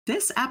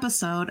This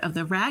episode of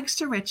the Rags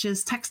to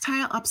Riches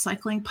Textile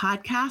Upcycling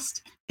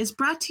Podcast is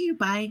brought to you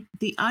by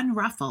The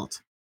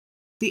Unruffled.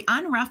 The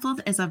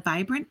Unruffled is a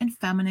vibrant and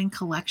feminine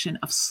collection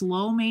of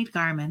slow-made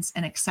garments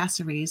and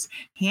accessories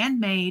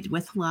handmade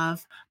with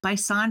love by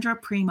Sandra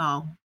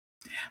Primo.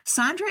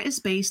 Sandra is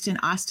based in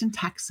Austin,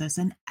 Texas,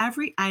 and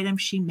every item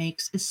she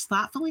makes is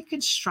thoughtfully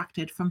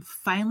constructed from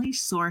finely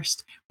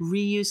sourced,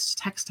 reused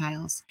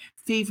textiles,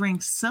 favoring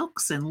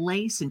silks and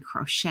lace and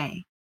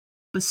crochet.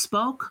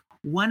 Bespoke,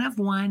 one of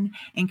one,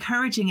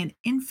 encouraging an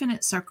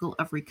infinite circle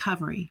of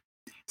recovery.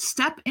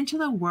 Step into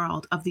the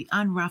world of The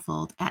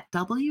Unruffled at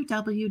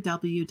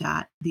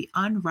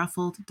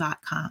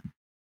www.theunruffled.com.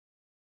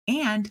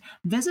 And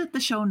visit the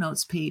show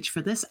notes page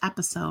for this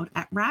episode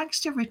at Rags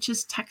to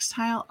Riches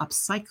Textile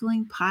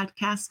Upcycling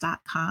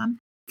Podcast.com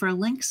for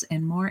links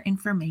and more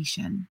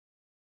information.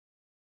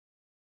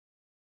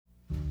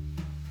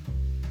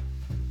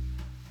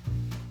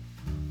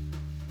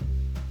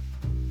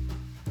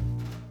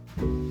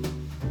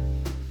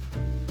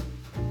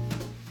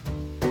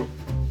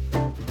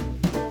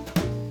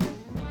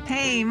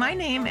 Hey, my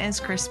name is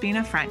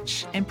Crispina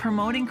French, and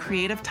promoting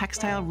creative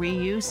textile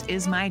reuse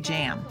is my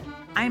jam.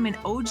 I'm an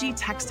OG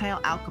textile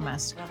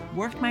alchemist,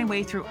 worked my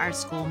way through art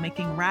school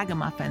making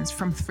ragamuffins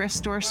from thrift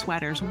store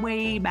sweaters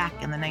way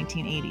back in the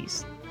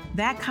 1980s.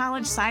 That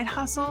college side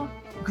hustle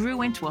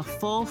grew into a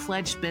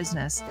full-fledged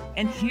business,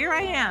 and here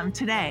I am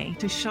today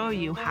to show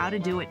you how to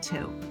do it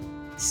too.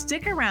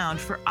 Stick around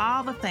for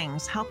all the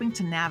things helping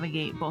to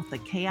navigate both the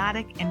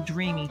chaotic and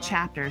dreamy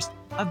chapters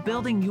of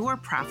building your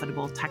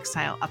profitable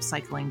textile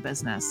upcycling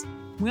business.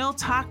 We'll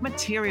talk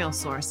material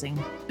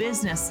sourcing,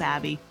 business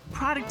savvy,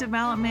 product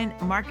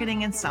development,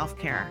 marketing, and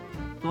self-care.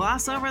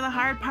 Gloss over the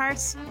hard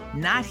parts?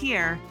 Not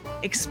here.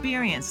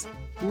 Experience,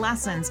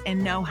 lessons,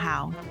 and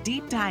know-how.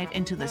 Deep dive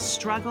into the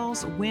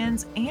struggles,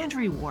 wins, and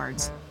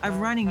rewards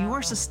of running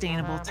your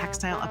sustainable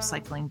textile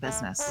upcycling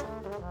business.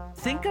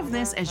 Think of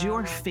this as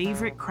your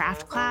favorite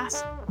craft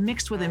class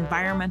mixed with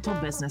environmental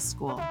business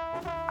school.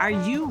 Are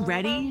you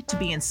ready to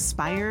be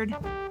inspired,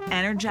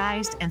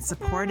 energized, and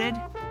supported?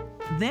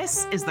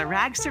 This is the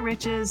Rags to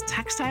Riches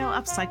Textile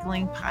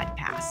Upcycling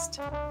Podcast.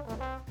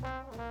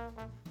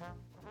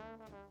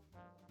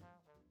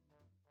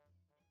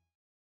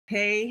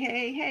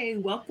 Hey,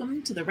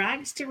 welcome to the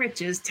Rags to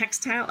Riches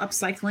Textile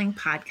Upcycling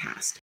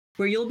Podcast,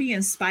 where you'll be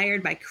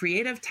inspired by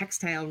creative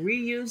textile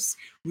reuse,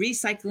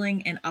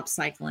 recycling, and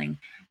upcycling.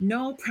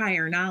 No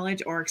prior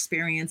knowledge or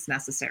experience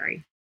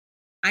necessary.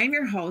 I'm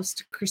your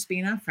host,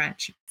 Crispina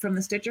French, from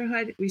the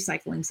Stitcherhood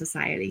Recycling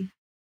Society.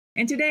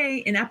 And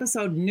today, in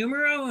episode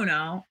numero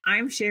uno,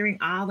 I'm sharing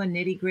all the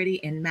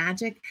nitty-gritty and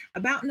magic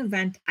about an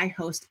event I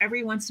host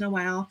every once in a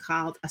while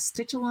called A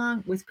Stitch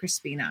Along with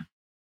Crispina.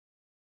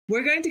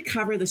 We're going to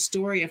cover the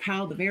story of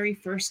how the very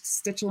first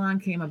Stitch Along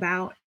came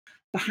about,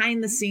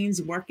 behind the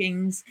scenes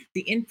workings,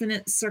 the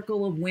infinite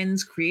circle of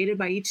wins created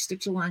by each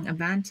Stitch Along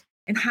event,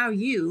 and how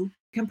you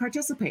can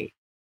participate.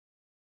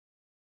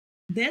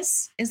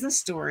 This is the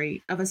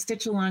story of A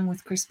Stitch Along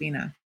with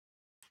Crispina.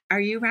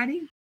 Are you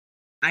ready?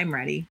 I'm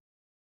ready.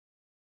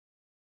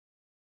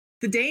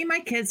 The day my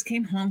kids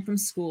came home from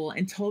school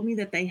and told me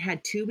that they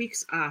had 2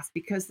 weeks off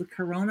because the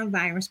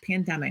coronavirus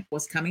pandemic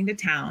was coming to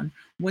town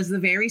was the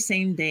very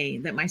same day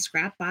that my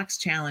Scrapbox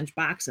Challenge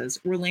boxes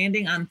were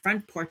landing on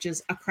front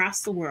porches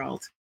across the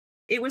world.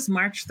 It was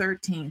March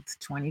 13th,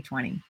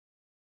 2020.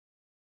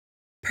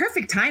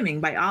 Perfect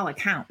timing by all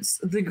accounts.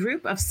 The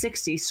group of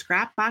 60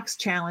 Scrapbox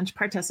Challenge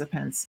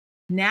participants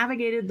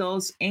navigated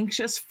those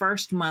anxious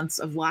first months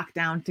of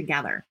lockdown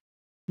together.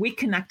 We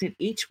connected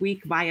each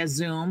week via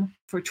Zoom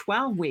for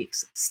 12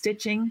 weeks,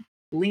 stitching,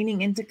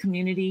 leaning into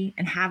community,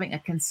 and having a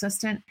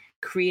consistent,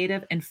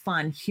 creative, and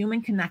fun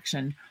human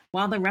connection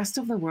while the rest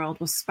of the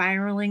world was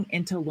spiraling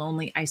into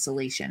lonely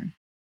isolation.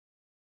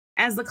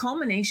 As the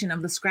culmination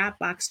of the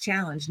Scrapbox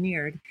Challenge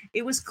neared,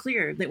 it was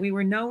clear that we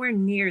were nowhere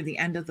near the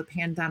end of the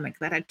pandemic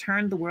that had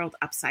turned the world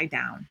upside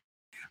down.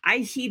 I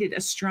heeded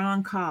a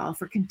strong call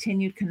for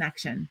continued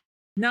connection,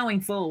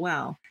 knowing full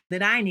well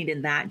that I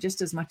needed that just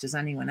as much as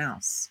anyone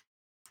else.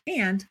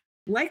 And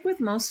like with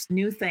most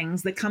new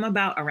things that come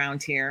about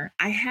around here,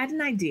 I had an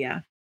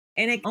idea,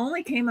 and it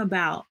only came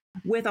about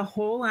with a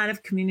whole lot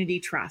of community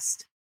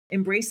trust,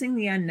 embracing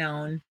the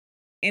unknown,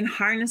 and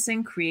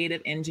harnessing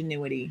creative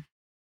ingenuity.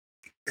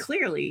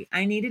 Clearly,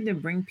 I needed to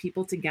bring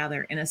people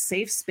together in a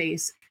safe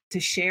space to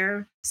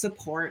share,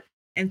 support,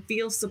 and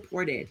feel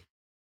supported.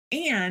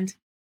 And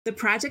the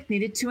project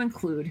needed to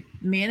include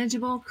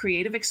manageable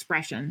creative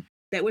expression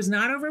that was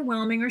not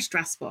overwhelming or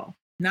stressful,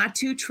 not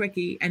too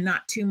tricky, and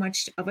not too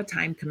much of a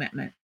time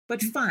commitment,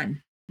 but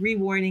fun,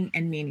 rewarding,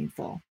 and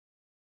meaningful.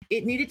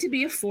 It needed to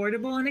be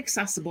affordable and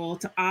accessible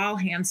to all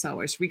hand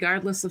sewers,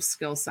 regardless of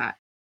skill set.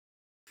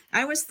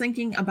 I was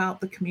thinking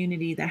about the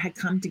community that had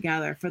come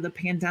together for the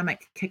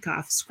pandemic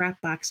kickoff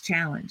Scrapbox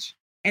Challenge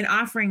and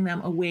offering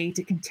them a way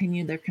to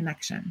continue their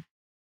connection.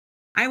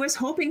 I was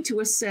hoping to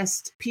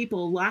assist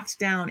people locked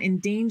down in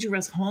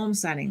dangerous home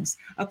settings,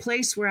 a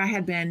place where I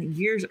had been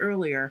years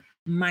earlier,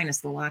 minus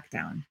the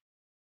lockdown.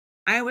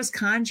 I was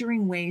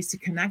conjuring ways to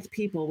connect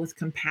people with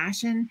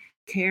compassion,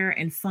 care,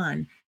 and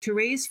fun to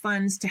raise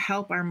funds to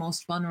help our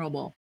most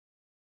vulnerable.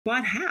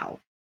 But how?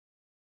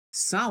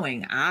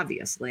 Sewing,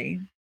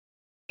 obviously.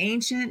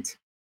 Ancient,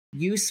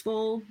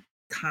 useful,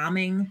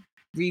 calming,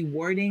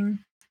 rewarding,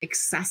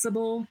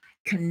 accessible,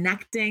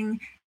 connecting,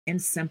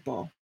 and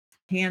simple.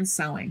 Hand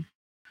sewing.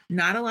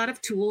 Not a lot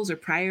of tools or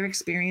prior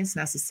experience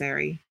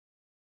necessary.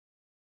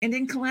 And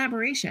in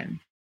collaboration.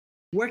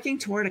 Working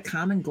toward a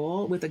common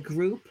goal with a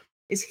group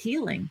is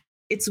healing.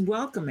 It's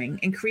welcoming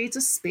and creates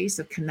a space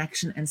of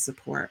connection and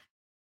support.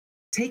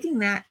 Taking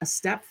that a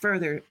step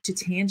further to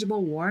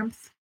tangible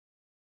warmth,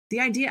 the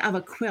idea of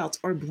a quilt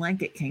or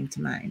blanket came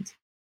to mind.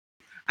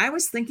 I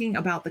was thinking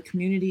about the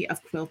community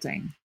of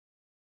quilting,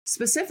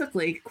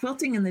 specifically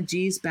quilting in the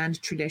Gee's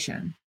Bend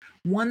tradition,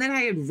 one that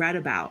I had read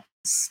about,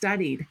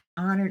 studied,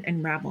 honored,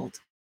 and reveled.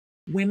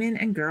 Women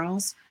and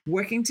girls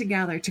working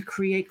together to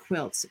create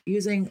quilts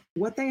using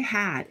what they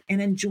had and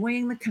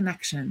enjoying the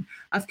connection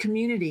of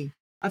community,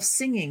 of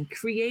singing,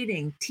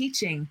 creating,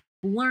 teaching,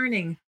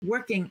 learning,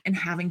 working, and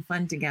having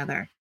fun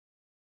together.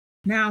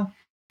 Now,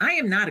 I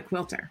am not a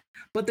quilter,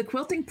 but the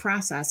quilting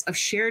process of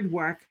shared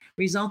work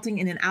resulting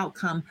in an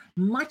outcome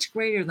much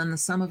greater than the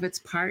sum of its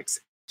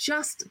parts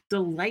just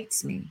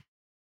delights me.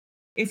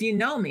 If you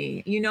know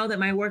me, you know that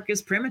my work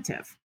is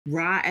primitive,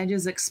 raw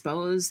edges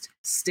exposed,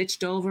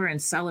 stitched over,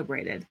 and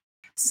celebrated.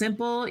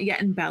 Simple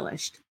yet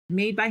embellished,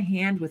 made by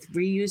hand with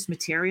reused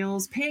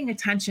materials, paying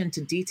attention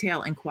to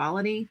detail and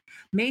quality,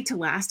 made to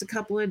last a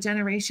couple of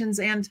generations,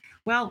 and,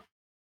 well,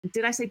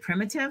 did I say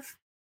primitive?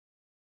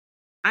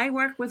 I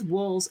work with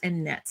wools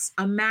and knits,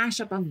 a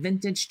mashup of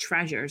vintage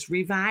treasures,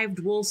 revived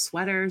wool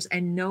sweaters,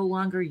 and no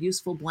longer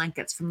useful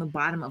blankets from the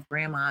bottom of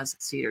grandma's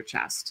cedar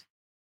chest.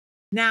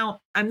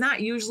 Now, I'm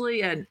not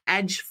usually an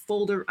edge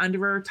folder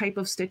underwear type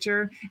of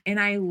stitcher, and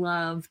I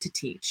love to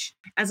teach.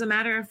 As a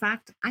matter of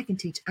fact, I can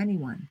teach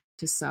anyone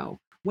to sew,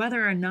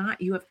 whether or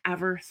not you have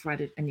ever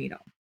threaded a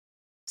needle.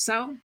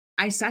 So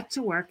I set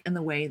to work in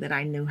the way that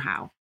I knew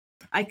how.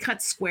 I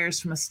cut squares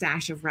from a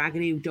stash of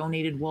raggedy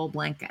donated wool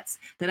blankets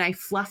that I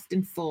fluffed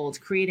and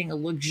folded, creating a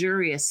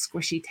luxurious,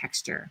 squishy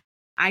texture.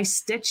 I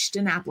stitched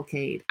and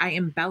appliqued, I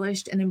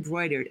embellished and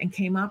embroidered, and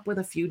came up with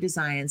a few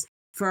designs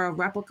for a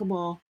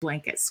replicable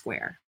blanket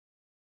square.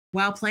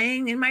 While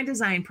playing in my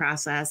design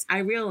process, I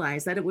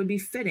realized that it would be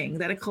fitting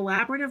that a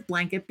collaborative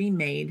blanket be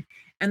made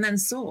and then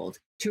sold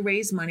to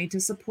raise money to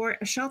support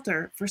a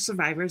shelter for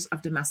survivors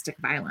of domestic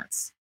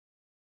violence.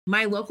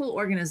 My local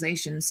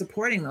organization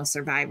supporting those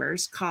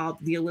survivors, called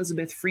the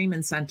Elizabeth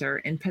Freeman Center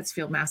in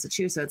Pittsfield,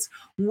 Massachusetts,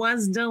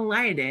 was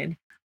delighted,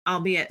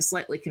 albeit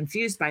slightly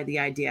confused by the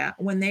idea,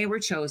 when they were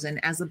chosen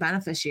as the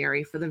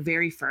beneficiary for the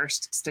very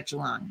first Stitch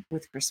Along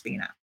with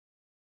Crispina.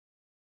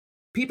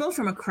 People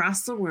from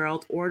across the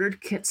world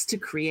ordered kits to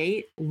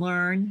create,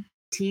 learn,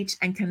 teach,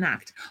 and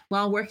connect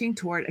while working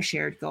toward a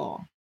shared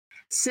goal.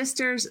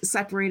 Sisters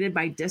separated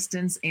by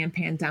distance and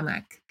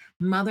pandemic,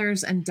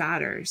 mothers and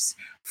daughters,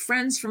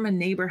 friends from a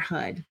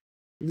neighborhood,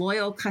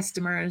 loyal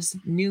customers,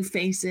 new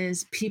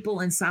faces,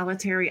 people in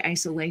solitary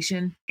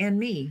isolation, and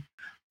me,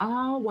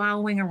 all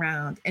wallowing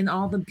around in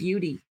all the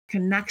beauty,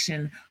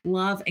 connection,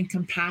 love, and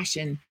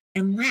compassion,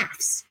 and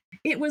laughs.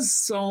 It was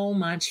so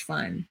much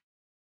fun.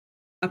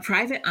 A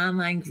private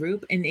online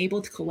group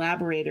enabled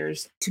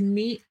collaborators to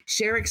meet,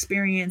 share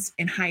experience,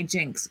 and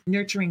hijinks,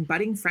 nurturing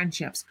budding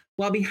friendships,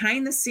 while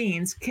behind the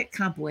scenes, kit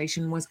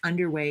compilation was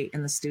underway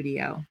in the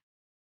studio.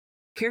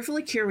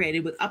 Carefully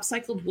curated with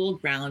upcycled wool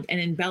ground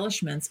and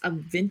embellishments of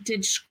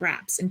vintage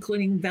scraps,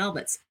 including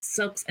velvets,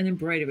 silks, and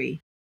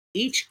embroidery.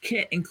 Each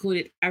kit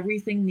included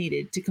everything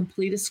needed to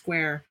complete a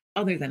square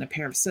other than a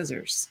pair of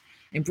scissors.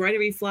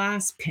 Embroidery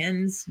floss,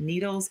 pins,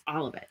 needles,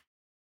 all of it.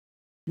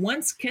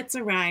 Once kits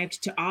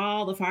arrived to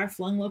all the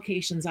far-flung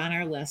locations on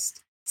our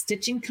list,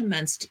 stitching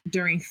commenced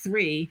during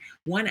 3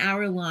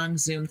 one-hour-long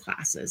Zoom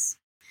classes.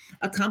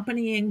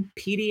 Accompanying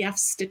PDF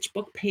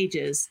stitchbook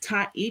pages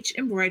taught each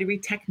embroidery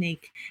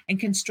technique and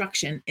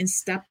construction in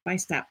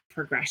step-by-step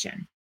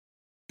progression.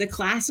 The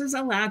classes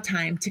allowed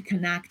time to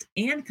connect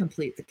and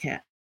complete the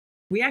kit.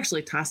 We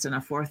actually tossed in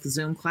a 4th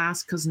Zoom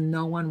class because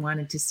no one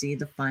wanted to see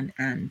the fun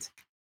end.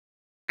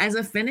 As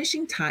a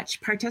finishing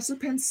touch,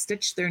 participants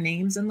stitched their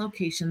names and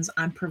locations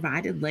on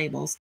provided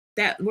labels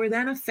that were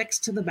then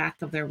affixed to the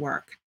back of their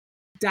work,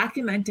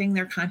 documenting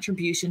their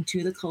contribution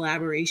to the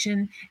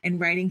collaboration and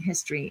writing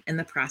history in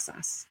the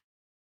process.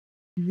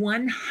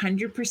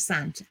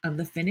 100% of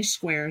the finished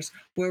squares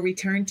were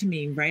returned to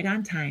me right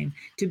on time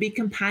to be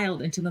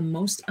compiled into the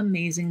most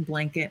amazing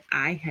blanket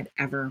I had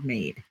ever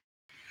made.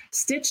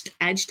 Stitched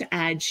edge to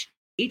edge,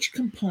 each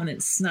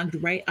component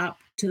snugged right up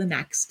to the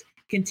next,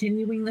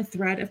 continuing the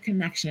thread of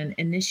connection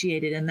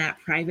initiated in that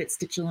private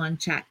Stitch Along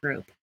chat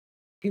group.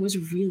 It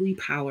was really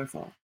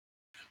powerful.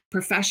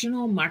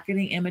 Professional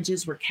marketing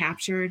images were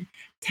captured,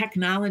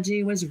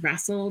 technology was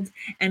wrestled,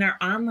 and our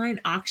online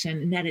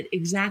auction netted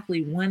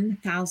exactly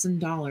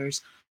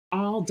 $1,000,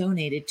 all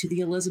donated to the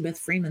Elizabeth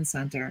Freeman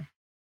Center.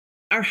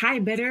 Our high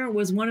bidder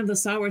was one of the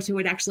sewers who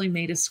had actually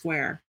made a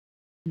square.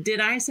 Did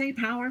I say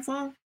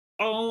powerful?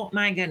 Oh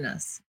my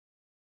goodness.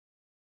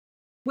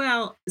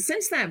 Well,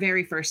 since that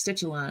very first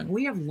stitch along,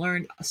 we have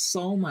learned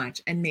so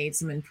much and made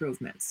some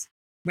improvements.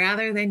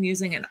 Rather than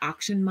using an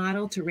auction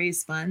model to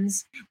raise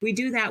funds, we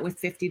do that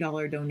with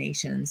 $50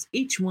 donations,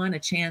 each one a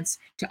chance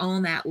to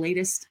own that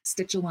latest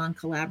stitch along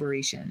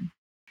collaboration.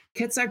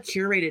 Kits are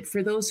curated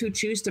for those who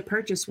choose to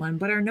purchase one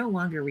but are no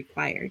longer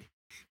required.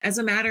 As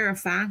a matter of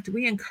fact,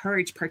 we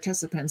encourage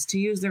participants to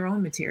use their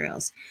own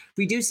materials,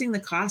 reducing the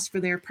cost for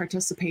their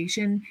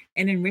participation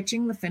and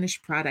enriching the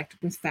finished product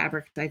with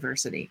fabric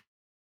diversity.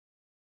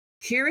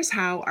 Here is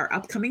how our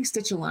upcoming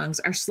stitch alongs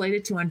are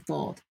slated to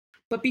unfold.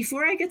 But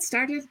before I get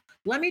started,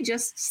 let me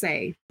just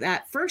say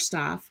that first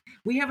off,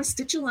 we have a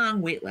stitch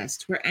along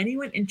waitlist where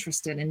anyone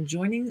interested in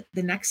joining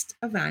the next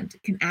event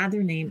can add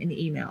their name and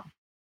email.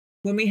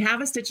 When we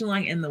have a stitch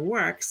along in the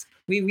works,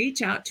 we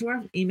reach out to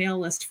our email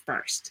list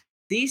first.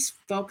 These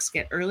folks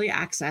get early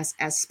access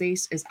as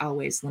space is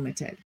always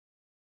limited.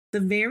 The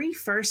very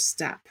first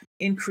step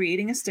in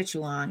creating a stitch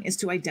along is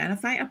to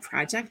identify a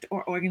project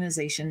or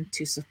organization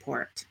to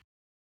support.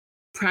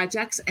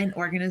 Projects and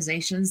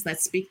organizations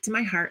that speak to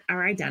my heart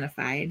are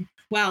identified.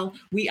 Well,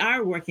 we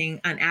are working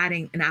on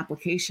adding an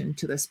application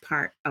to this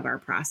part of our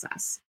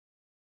process.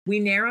 We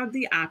narrowed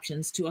the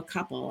options to a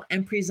couple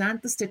and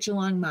present the stitch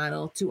along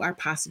model to our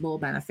possible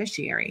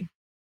beneficiary.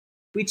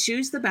 We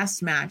choose the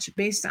best match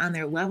based on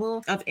their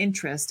level of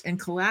interest in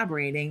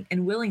collaborating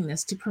and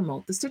willingness to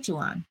promote the stitch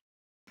along.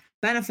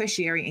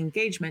 Beneficiary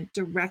engagement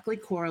directly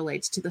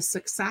correlates to the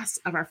success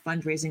of our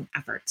fundraising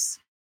efforts.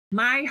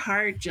 My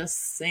heart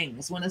just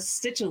sings when a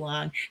stitch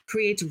along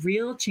creates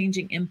real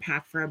changing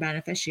impact for a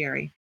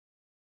beneficiary.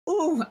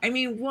 Oh,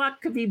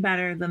 what could be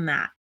better than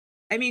that?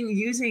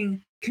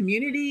 Using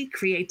community,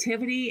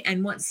 creativity,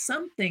 and what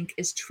some think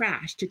is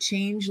trash to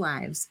change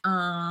lives.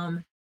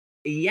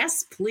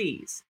 Yes,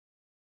 please.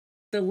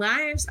 The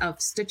lives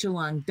of Stitch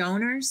Along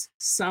donors,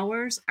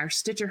 sewers, our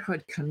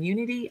Stitcherhood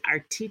community, our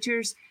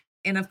teachers,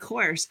 and of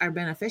course, our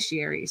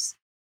beneficiaries.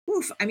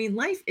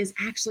 Life is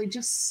actually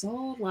just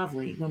so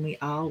lovely when we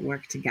all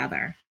work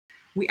together.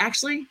 We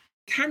actually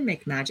can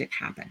make magic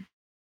happen.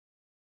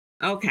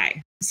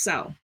 Okay,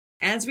 so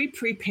as we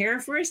prepare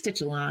for a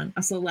stitch along,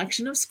 a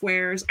selection of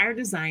squares are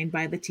designed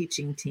by the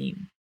teaching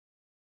team.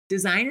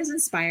 Design is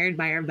inspired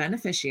by our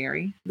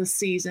beneficiary, the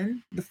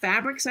season, the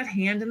fabrics at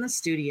hand in the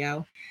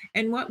studio,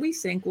 and what we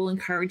think will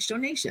encourage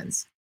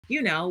donations.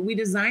 We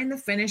design the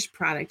finished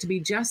product to be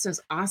just as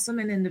awesome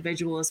and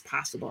individual as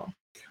possible,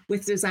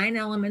 with design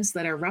elements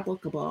that are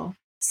replicable,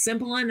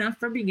 simple enough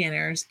for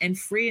beginners, and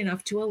free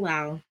enough to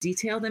allow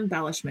detailed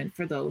embellishment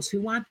for those who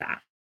want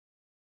that.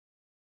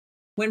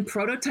 When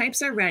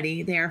prototypes are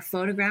ready, they are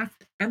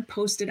photographed and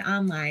posted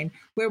online,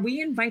 where we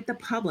invite the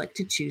public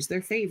to choose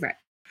their favorite.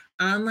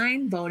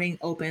 Online voting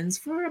opens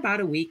for about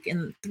a week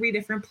in 3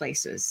 different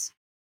places.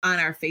 On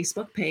our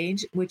Facebook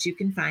page, which you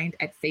can find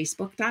at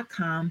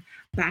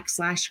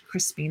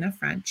facebook.com/Crispina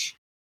French.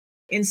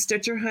 In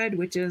Stitcherhood,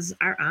 which is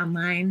our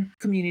online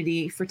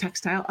community for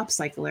textile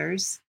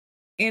upcyclers.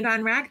 And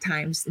on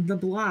Ragtimes, the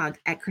blog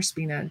at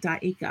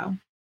crispina.eco.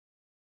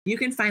 You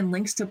can find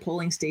links to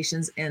polling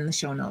stations in the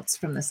show notes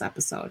from this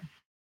episode.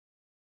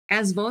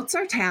 As votes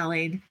are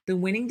tallied, the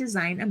winning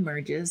design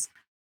emerges.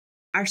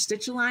 Our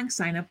Stitch Along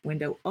sign-up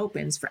window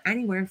opens for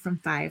anywhere from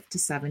 5 to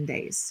 7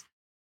 days.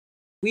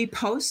 We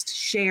post,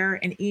 share,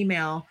 and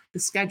email the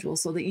schedule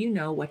so that you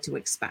know what to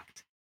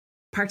expect.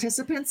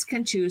 Participants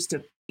can choose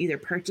to either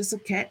purchase a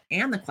kit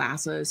and the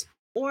classes,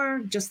 or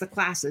just the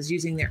classes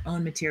using their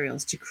own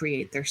materials to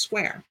create their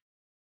square.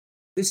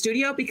 The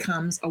studio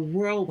becomes a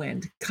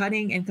whirlwind,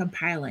 cutting and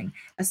compiling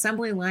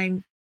assembly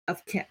line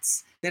of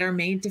kits that are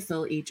made to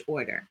fill each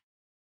order.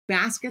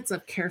 Baskets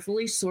of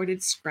carefully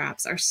sorted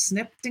scraps are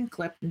snipped and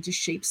clipped into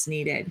shapes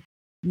needed.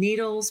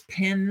 Needles,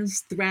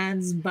 pins,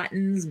 threads,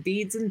 buttons,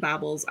 beads, and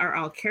baubles are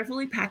all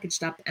carefully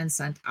packaged up and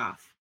sent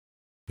off.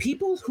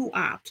 People who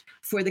opt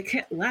for the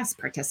kit-less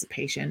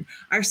participation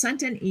are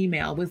sent an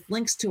email with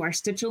links to our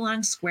Stitch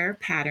Along square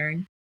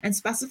pattern and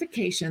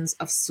specifications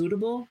of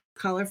suitable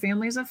color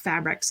families of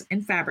fabrics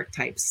and fabric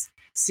types,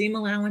 seam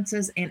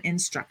allowances, and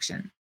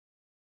instruction.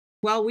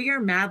 While we are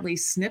madly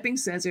snipping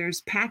scissors,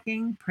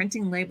 packing,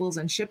 printing labels,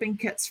 and shipping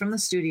kits from the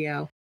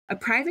studio, a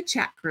private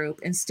chat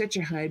group in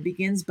Stitcherhood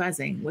begins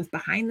buzzing with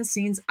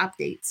behind-the-scenes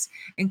updates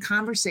and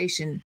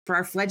conversation for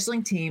our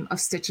fledgling team of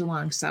Stitch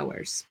Along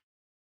sewers.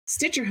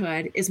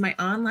 Stitcherhood is my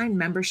online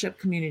membership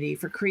community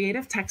for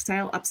creative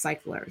textile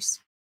upcyclers.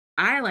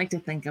 I like to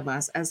think of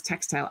us as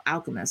textile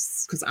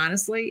alchemists because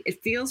honestly,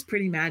 it feels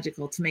pretty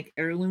magical to make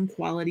heirloom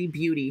quality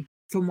beauty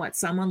from what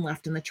someone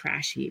left in the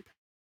trash heap.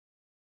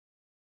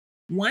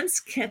 Once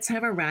kits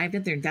have arrived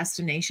at their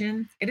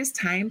destination, it is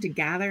time to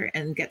gather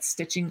and get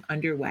stitching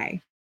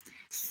underway.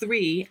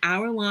 3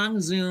 hour-long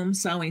Zoom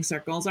sewing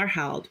circles are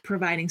held,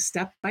 providing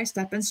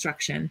step-by-step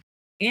instruction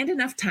and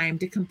enough time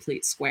to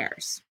complete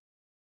squares.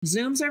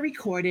 Zooms are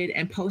recorded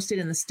and posted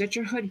in the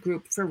Stitcherhood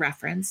group for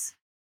reference.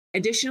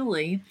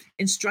 Additionally,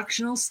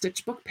 instructional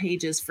stitchbook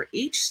pages for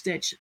each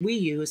stitch we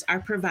use are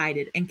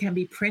provided and can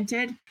be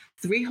printed,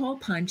 3-hole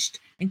punched,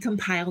 and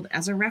compiled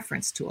as a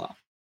reference tool.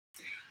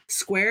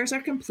 Squares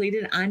are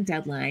completed on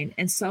deadline,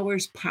 and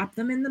sewers pop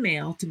them in the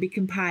mail to be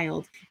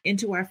compiled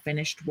into our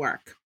finished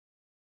work.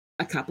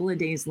 A couple of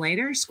days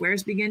later,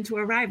 squares begin to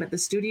arrive at the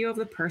studio of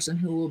the person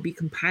who will be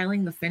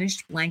compiling the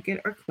finished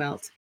blanket or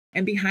quilt,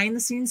 and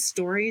behind-the-scenes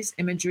stories,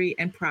 imagery,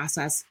 and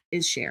process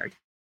is shared.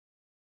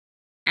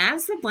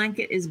 As the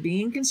blanket is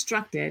being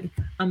constructed,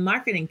 a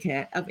marketing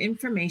kit of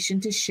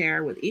information to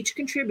share with each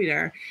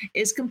contributor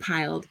is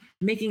compiled,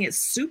 making it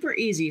super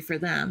easy for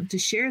them to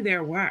share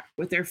their work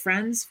with their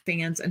friends,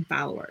 fans, and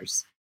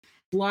followers.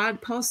 Blog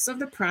posts of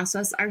the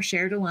process are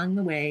shared along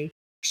the way,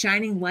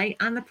 shining light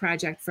on the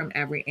project from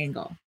every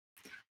angle.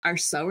 Our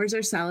sewers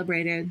are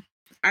celebrated,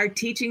 our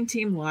teaching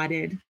team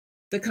lauded,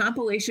 the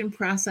compilation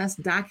process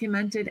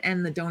documented,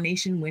 and the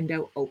donation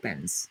window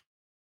opens.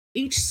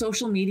 Each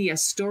social media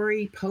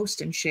story, post,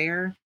 and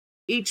share,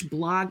 each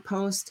blog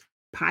post,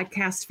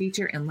 podcast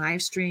feature, and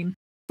live stream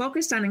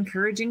focused on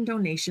encouraging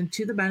donation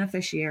to the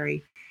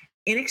beneficiary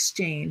in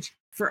exchange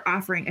for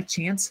offering a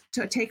chance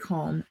to take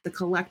home the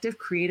collective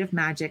creative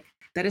magic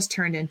that is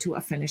turned into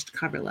a finished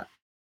coverlet.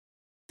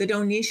 The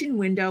donation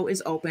window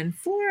is open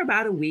for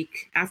about a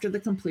week after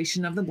the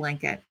completion of the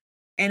blanket,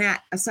 and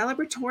at a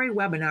celebratory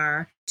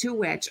webinar to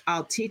which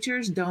all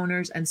teachers,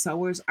 donors, and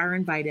sewers are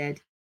invited,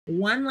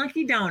 one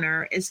lucky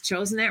donor is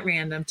chosen at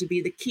random to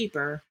be the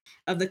keeper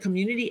of the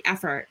community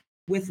effort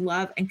with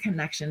love and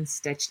connection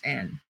stitched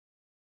in.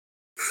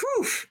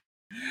 Whew!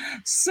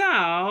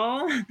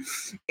 So,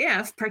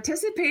 if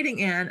participating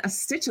in a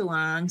stitch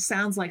along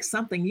sounds like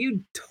something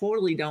you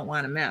totally don't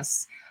want to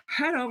miss,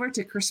 head over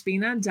to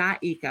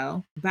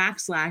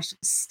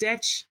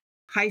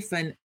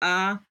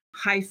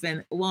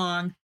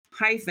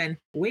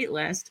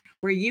crispina.eco/stitch-a-long-waitlist,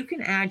 where you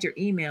can add your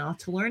email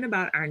to learn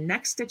about our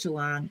next stitch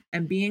along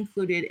and be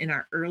included in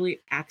our early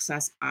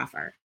access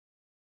offer.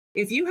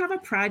 If you have a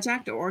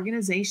project or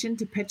organization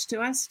to pitch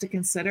to us to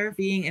consider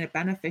being a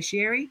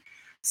beneficiary,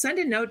 send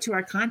a note to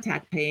our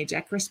contact page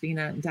at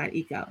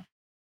crispina.eco.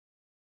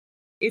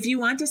 If you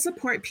want to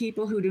support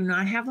people who do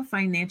not have the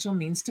financial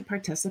means to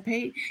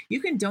participate,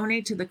 you can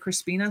donate to the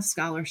Crispina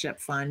Scholarship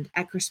Fund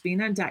at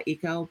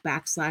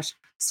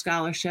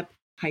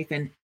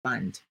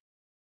crispina.eco/scholarship-fund.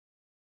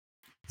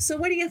 So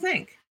what do you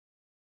think?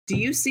 Do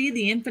you see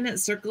the infinite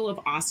circle of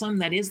awesome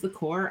that is the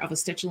core of a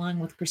stitch along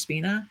with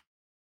Crispina?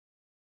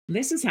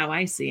 This is how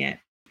I see it.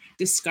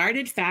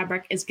 Discarded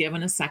fabric is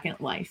given a second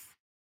life,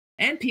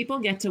 and people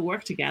get to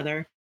work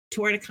together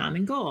toward a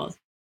common goal.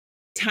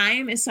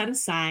 Time is set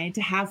aside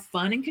to have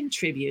fun and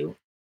contribute.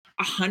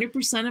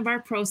 100% of our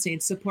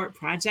proceeds support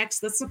projects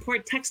that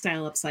support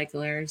textile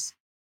upcyclers.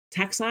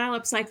 Textile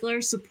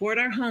upcyclers support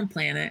our home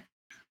planet.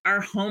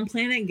 Our home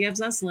planet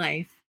gives us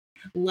life.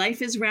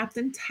 Life is wrapped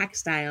in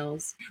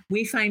textiles.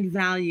 We find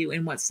value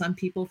in what some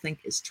people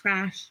think is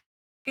trash.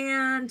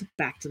 And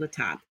back to the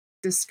top,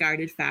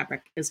 discarded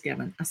fabric is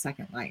given a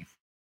second life.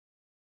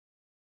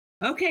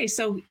 Okay,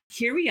 so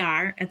here we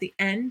are at the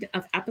end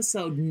of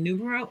episode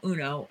numero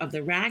uno of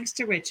the Rags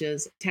to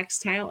Riches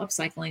Textile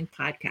Upcycling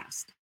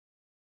Podcast.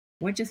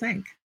 What'd you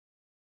think?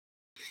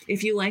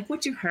 If you like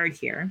what you heard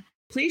here,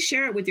 please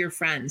share it with your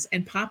friends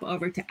and pop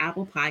over to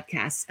Apple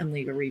Podcasts and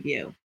leave a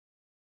review.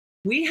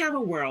 We have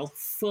a world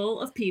full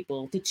of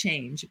people to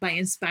change by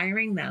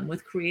inspiring them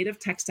with creative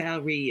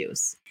textile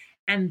reuse.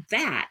 And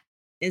that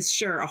is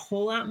sure a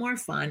whole lot more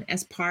fun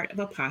as part of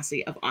a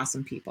posse of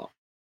awesome people.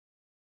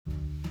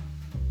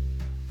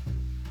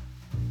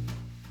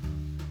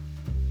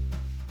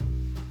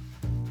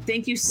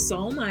 Thank you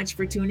so much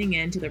for tuning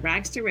in to the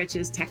Rags to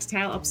Riches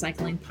Textile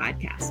Upcycling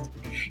Podcast.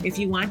 If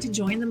you want to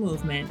join the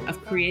movement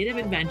of creative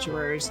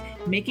adventurers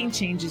making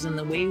changes in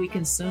the way we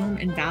consume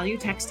and value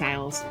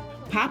textiles,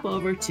 pop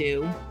over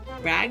to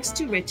Rags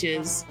to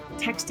Riches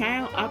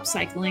Textile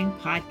Upcycling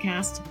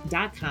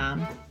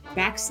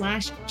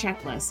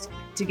Podcast.com/checklist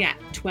to get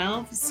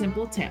 12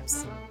 simple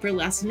tips for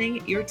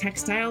lessening your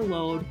textile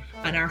load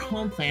on our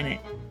home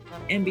planet.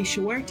 And be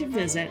sure to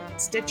visit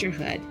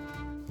Stitcherhood,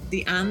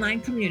 the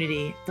online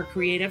community for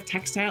creative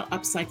textile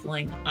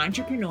upcycling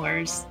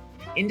entrepreneurs,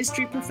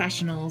 industry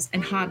professionals,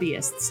 and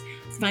hobbyists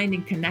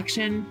finding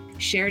connection,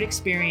 shared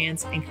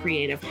experience, and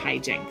creative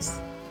hijinks.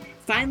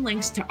 Find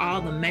links to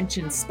all the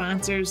mentioned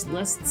sponsors,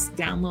 lists,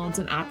 downloads,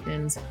 and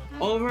opt-ins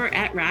over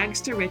at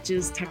Rags to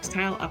Riches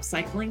Textile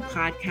Upcycling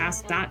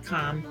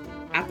Podcast.com,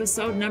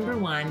 episode number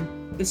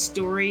 1, The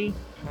Story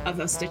of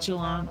a Stitch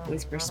Along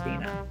with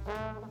Crispina.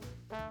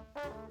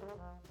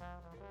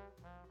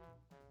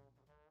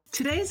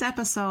 Today's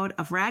episode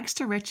of Rags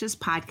to Riches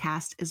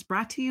podcast is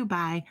brought to you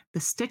by the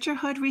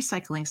Stitcherhood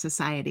Recycling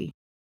Society,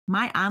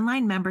 my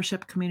online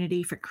membership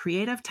community for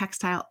creative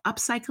textile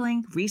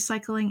upcycling,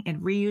 recycling,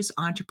 and reuse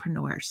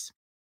entrepreneurs.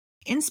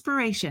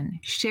 Inspiration,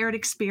 shared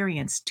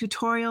experience,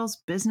 tutorials,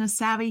 business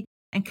savvy,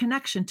 and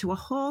connection to a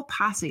whole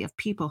posse of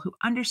people who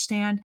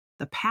understand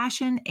the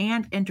passion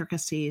and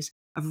intricacies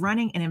of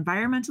running an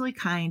environmentally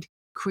kind,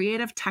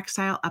 creative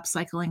textile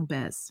upcycling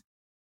biz.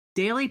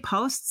 Daily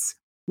posts,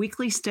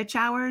 weekly stitch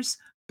hours,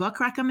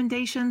 book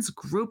recommendations,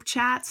 group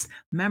chats,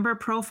 member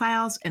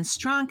profiles, and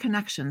strong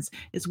connections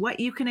is what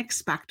you can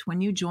expect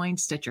when you join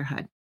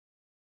Stitcherhood.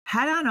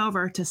 Head on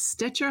over to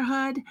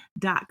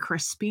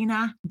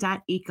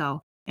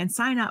stitcherhood.crispina.eco and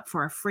sign up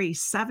for a free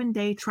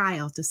 7-day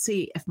trial to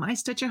see if My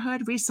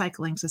Stitcherhood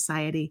Recycling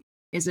Society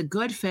is a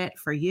good fit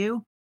for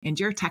you and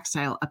your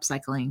textile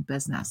upcycling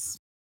business.